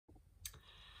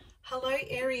Hello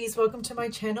Aries, welcome to my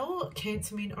channel,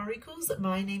 Cancermoonoracles.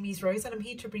 My name is Rose and I'm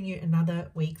here to bring you another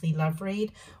weekly love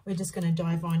read. We're just going to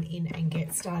dive on in and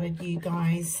get started, you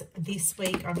guys. This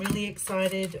week I'm really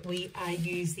excited. We are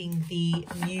using the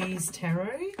Muse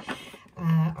Tarot.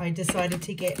 I decided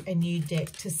to get a new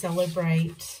deck to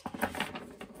celebrate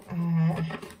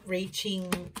reaching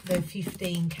the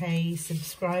 15k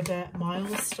subscriber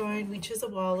milestone, which is a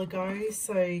while ago.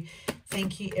 So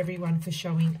thank you everyone for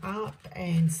showing up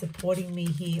and supporting me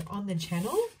here on the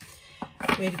channel.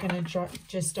 We're going to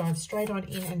just dive straight on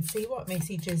in and see what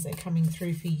messages are coming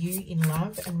through for you in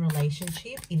love and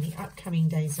relationship in the upcoming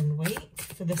days and week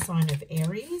for the sign of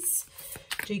Aries.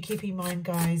 Do keep in mind,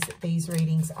 guys, these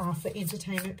readings are for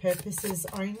entertainment purposes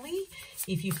only.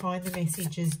 If you find the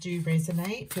messages do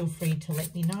resonate, feel free to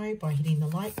let me know by hitting the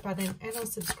like button and or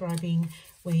subscribing,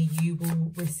 where you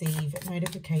will receive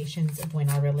notifications of when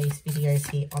I release videos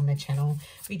here on the channel,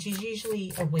 which is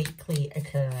usually a weekly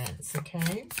occurrence,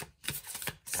 okay?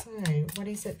 So what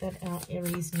is it that our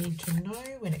Aries need to know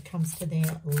when it comes to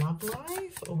their love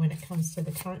life, or when it comes to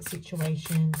the current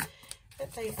situation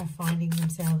that they are finding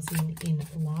themselves in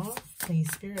love?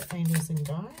 Please, spirit, angels and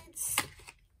guides.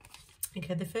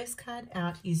 Okay, the first card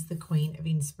out is the Queen of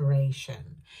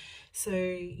Inspiration. So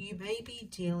you may be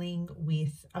dealing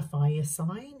with a fire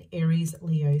sign, Aries,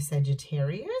 Leo,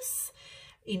 Sagittarius.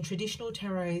 In traditional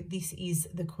tarot, this is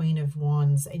the Queen of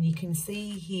Wands, and you can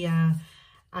see here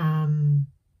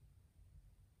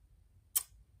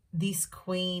this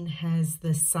queen has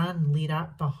the sun lit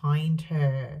up behind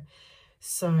her.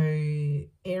 So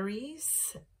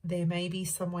Aries, there may be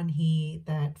someone here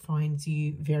that finds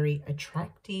you very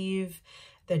attractive,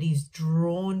 that is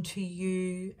drawn to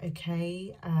you,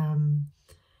 okay?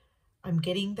 I'm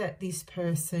getting that this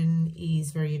person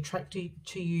is very attracted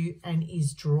to you and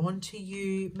is drawn to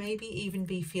you, maybe even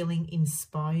be feeling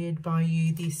inspired by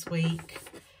you this week.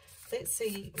 Let's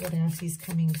see what else is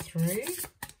coming through.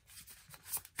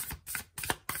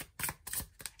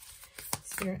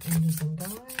 Spirit, angels and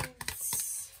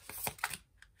guides.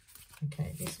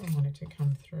 Okay, this one wanted to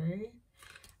come through.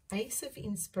 Ace of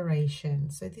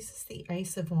Inspiration. So this is the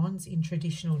Ace of Wands in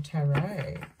traditional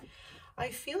tarot. I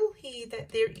feel here that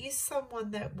there is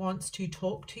someone that wants to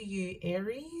talk to you,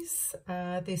 Aries.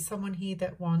 There's someone here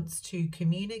that wants to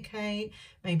communicate,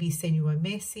 maybe send you a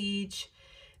message.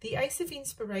 The Ace of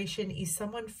Inspiration is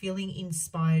someone feeling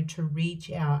inspired to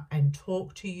reach out and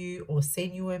talk to you or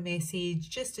send you a message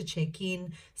just to check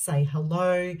in, say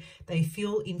hello. They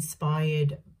feel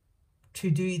inspired to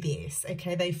do this,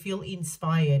 okay? They feel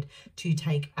inspired to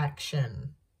take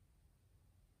action.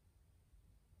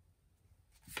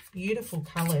 Beautiful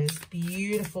colors,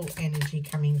 beautiful energy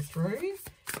coming through.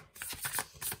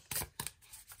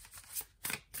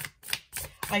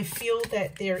 I feel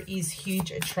that there is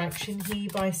huge attraction here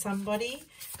by somebody,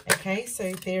 okay?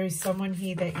 So there is someone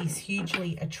here that is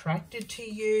hugely attracted to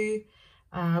you.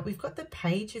 We've got the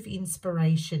Page of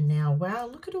Inspiration now. Wow,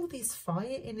 look at all this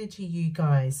fire energy, you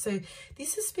guys. So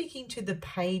this is speaking to the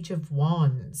Page of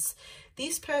Wands.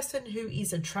 This person who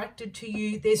is attracted to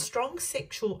you, there's strong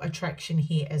sexual attraction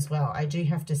here as well, I do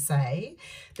have to say.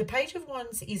 The Page of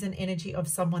Wands is an energy of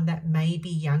someone that may be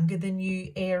younger than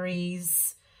you,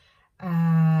 Aries.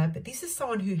 But this is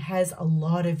someone who has a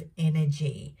lot of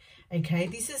energy, okay?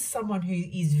 This is someone who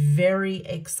is very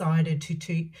excited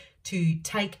to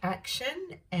take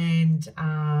action and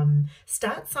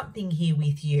start something here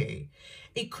with you.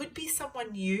 It could be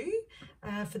someone new.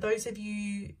 For those of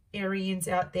you Arians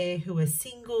out there who are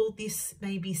single, this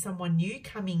may be someone new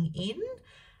coming in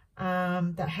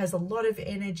that has a lot of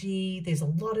energy. There's a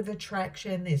lot of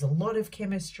attraction. There's a lot of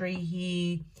chemistry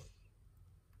here.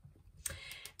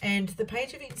 And the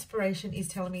Page of Inspiration is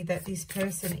telling me that this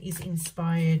person is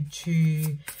inspired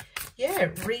to, yeah,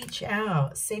 reach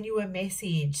out, send you a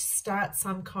message, start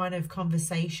some kind of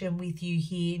conversation with you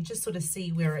here, and just sort of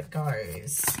see where it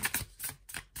goes.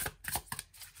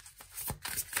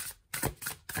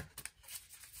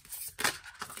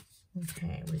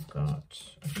 Okay, we've got,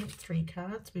 I think, 3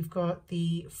 cards. We've got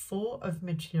the Four of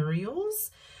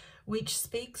Materials, which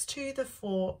speaks to the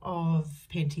Four of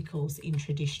Pentacles in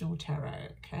traditional tarot,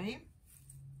 okay?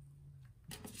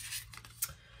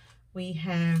 We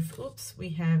have, we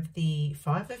have the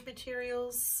Five of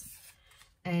Materials,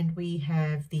 and we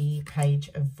have the Page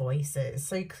of Voices.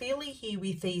 So clearly here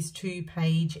with these 2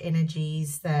 page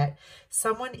energies that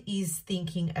someone is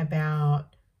thinking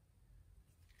about,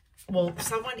 well,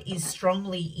 someone is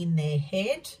strongly in their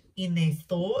head, in their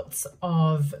thoughts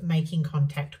of making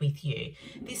contact with you.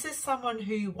 This is someone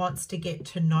who wants to get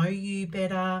to know you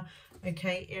better,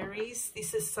 okay, Aries?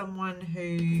 This is someone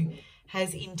who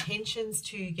has intentions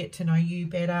to get to know you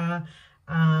better.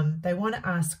 They want to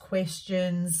ask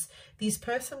questions. This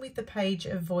person with the Page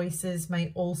of Voices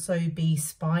may also be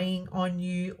spying on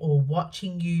you or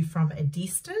watching you from a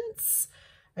distance,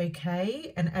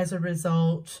 okay? And as a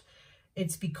result,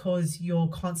 it's because you're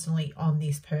constantly on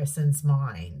this person's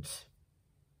mind.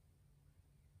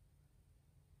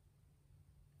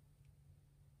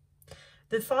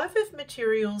 The Five of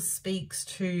Materials speaks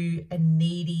to a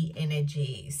needy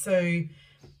energy. So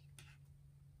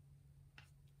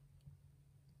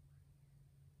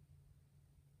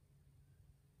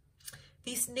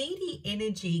this needy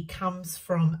energy comes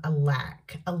from a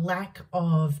lack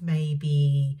of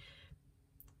maybe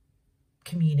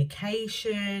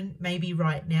communication. Maybe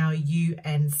right now you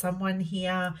and someone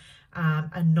here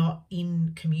are not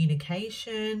in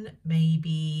communication.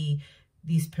 Maybe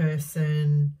this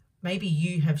person, maybe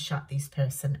you have shut this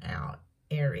person out,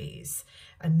 Aries,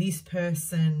 and this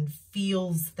person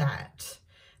feels that.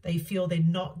 They feel they're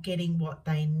not getting what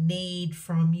they need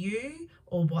from you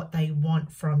or what they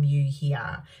want from you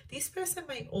here. This person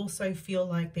may also feel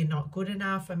like they're not good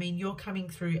enough. I mean, you're coming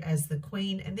through as the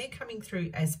Queen and they're coming through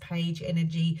as Page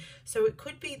energy. So it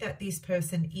could be that this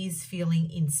person is feeling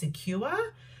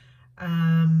insecure.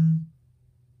 And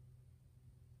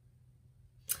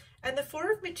the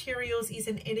Four of Materials is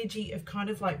an energy of kind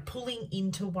of like pulling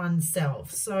into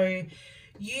oneself. So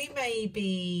you may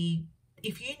be,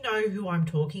 if you know who I'm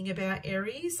talking about,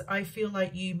 Aries, I feel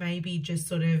like you may be just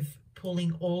sort of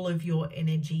pulling all of your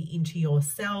energy into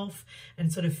yourself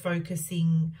and sort of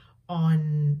focusing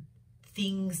on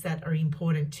things that are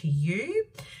important to you.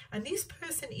 And this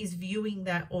person is viewing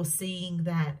that or seeing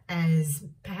that as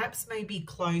perhaps maybe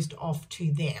closed off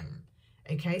to them.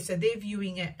 Okay, so they're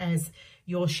viewing it as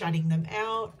you're shutting them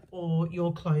out or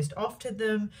you're closed off to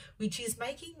them, which is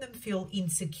making them feel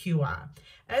insecure.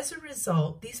 As a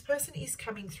result, this person is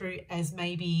coming through as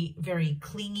maybe very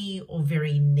clingy or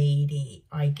very needy,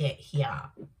 I get here.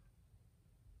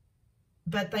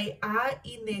 But they are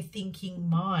in their thinking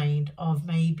mind of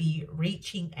maybe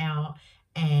reaching out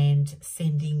and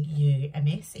sending you a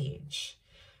message.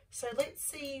 So let's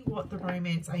see what the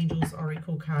Romance Angels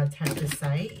Oracle cards have to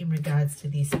say in regards to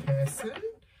this person.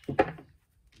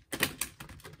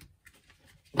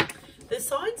 The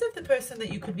signs of the person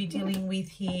that you could be dealing with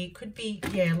here could be,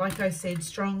 yeah, like I said,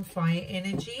 strong fire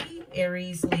energy,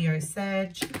 Aries, Leo,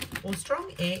 Sag, or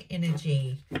strong air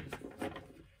energy,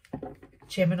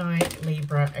 Gemini,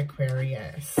 Libra,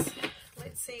 Aquarius.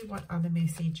 Let's see what other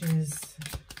messages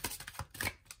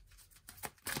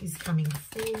is coming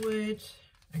forward.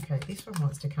 Okay, this one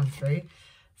wants to come through.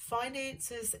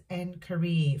 Finances and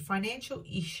career. Financial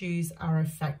issues are a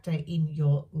factor in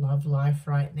your love life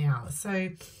right now. So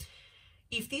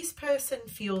if this person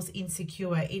feels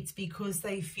insecure, it's because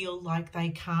they feel like they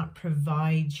can't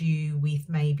provide you with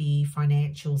maybe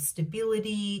financial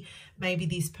stability. Maybe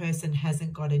this person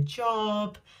hasn't got a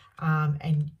job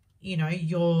and, you know,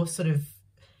 you're sort of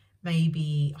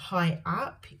maybe high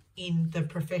up in the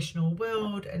professional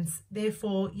world. And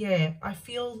therefore, yeah, I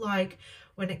feel like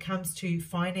when it comes to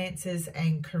finances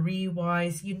and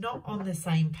career-wise, you're not on the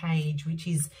same page, which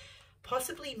is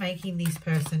possibly making this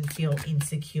person feel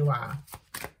insecure.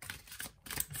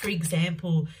 For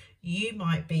example, you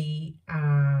might be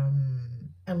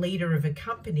a leader of a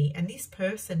company and this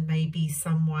person may be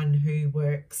someone who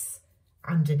works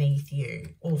underneath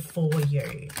you or for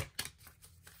you.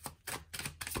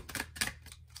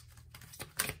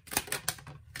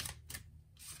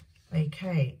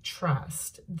 Okay,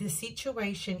 trust. The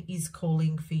situation is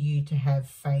calling for you to have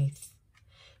faith.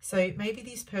 So maybe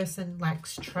this person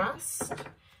lacks trust.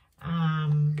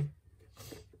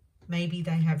 Maybe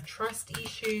they have trust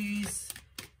issues.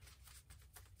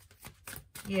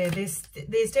 Yeah,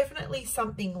 there's definitely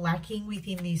something lacking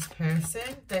within this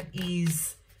person that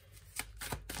is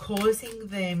causing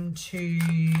them to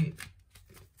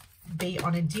be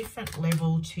on a different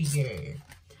level to you.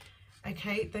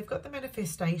 Okay, they've got the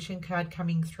manifestation card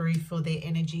coming through for their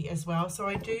energy as well. So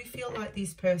I do feel like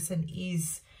this person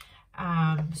is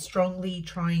strongly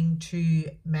trying to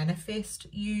manifest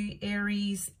you,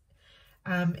 Aries,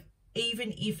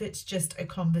 even if it's just a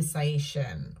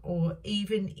conversation or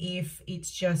even if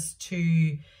it's just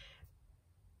to,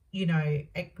 you know,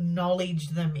 acknowledge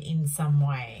them in some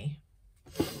way.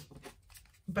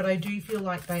 But I do feel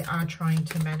like they are trying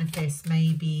to manifest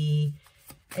maybe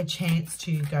a chance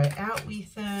to go out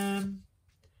with them.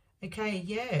 Okay,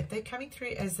 yeah, they're coming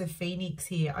through as the Phoenix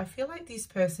here. I feel like this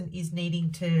person is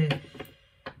needing to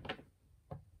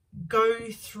go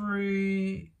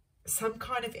through some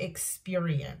kind of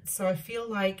experience. So I feel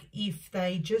like if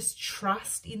they just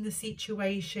trust in the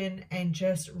situation and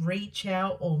just reach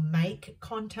out or make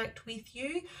contact with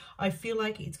you, I feel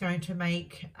like it's going to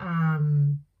make,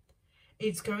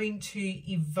 it's going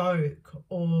to evoke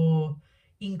or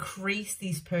increase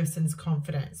this person's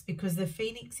confidence, because the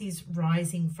phoenix is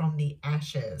rising from the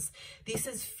ashes. This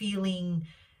is feeling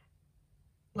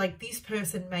like this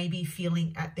person may be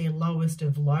feeling at their lowest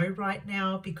of low right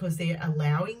now because they're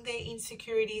allowing their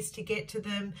insecurities to get to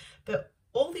them. But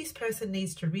all this person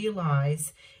needs to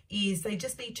realize is they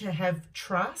just need to have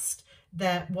trust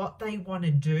that what they want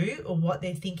to do or what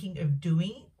they're thinking of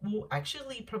doing will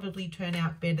actually probably turn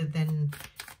out better than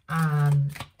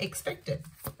expected,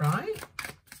 right?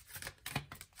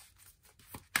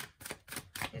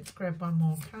 Let's grab one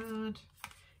more card.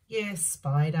 Yes,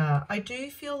 spider. I do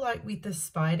feel like with the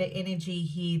spider energy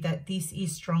here that this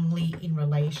is strongly in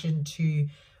relation to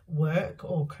work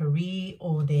or career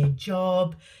or their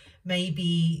job.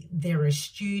 Maybe they're a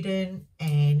student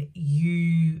and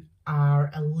you are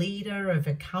a leader of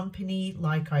a company,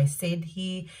 like I said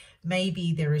here.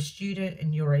 Maybe they're a student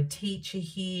and you're a teacher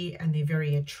here and they're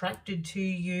very attracted to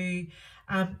you.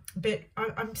 But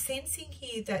I'm sensing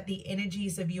here that the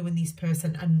energies of you and this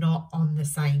person are not on the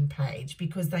same page,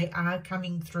 because they are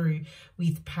coming through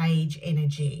with page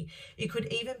energy. It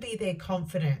could even be their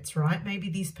confidence, right? Maybe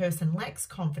this person lacks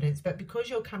confidence, but because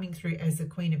you're coming through as the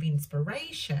Queen of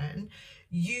Inspiration,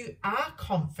 you are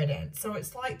confident. So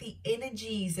it's like the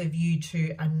energies of you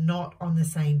two are not on the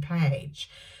same page.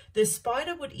 The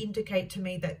spider would indicate to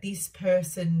me that this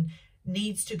person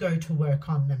needs to go to work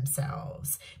on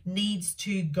themselves, needs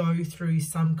to go through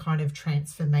some kind of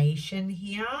transformation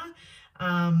here.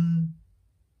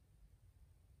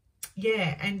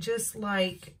 Yeah, and just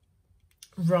like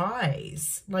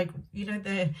rise, like, you know,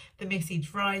 the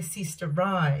message, rise sister,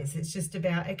 rise. It's just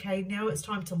about, okay, now it's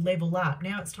time to level up,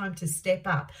 now it's time to step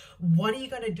up. What are you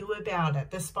going to do about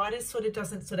it? The spider sort of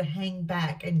doesn't sort of hang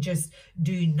back and just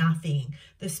do nothing.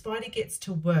 The spider gets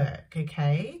to work,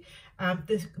 okay?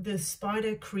 The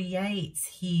spider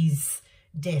creates his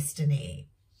destiny.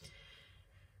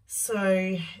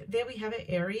 So there we have it,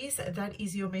 Aries. That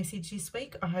is your message this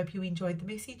week. I hope you enjoyed the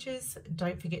messages.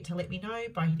 Don't forget to let me know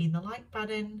by hitting the like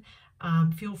button.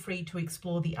 Feel free to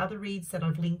explore the other reads that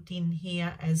I've linked in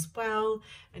here as well.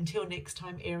 Until next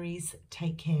time, Aries,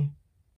 take care.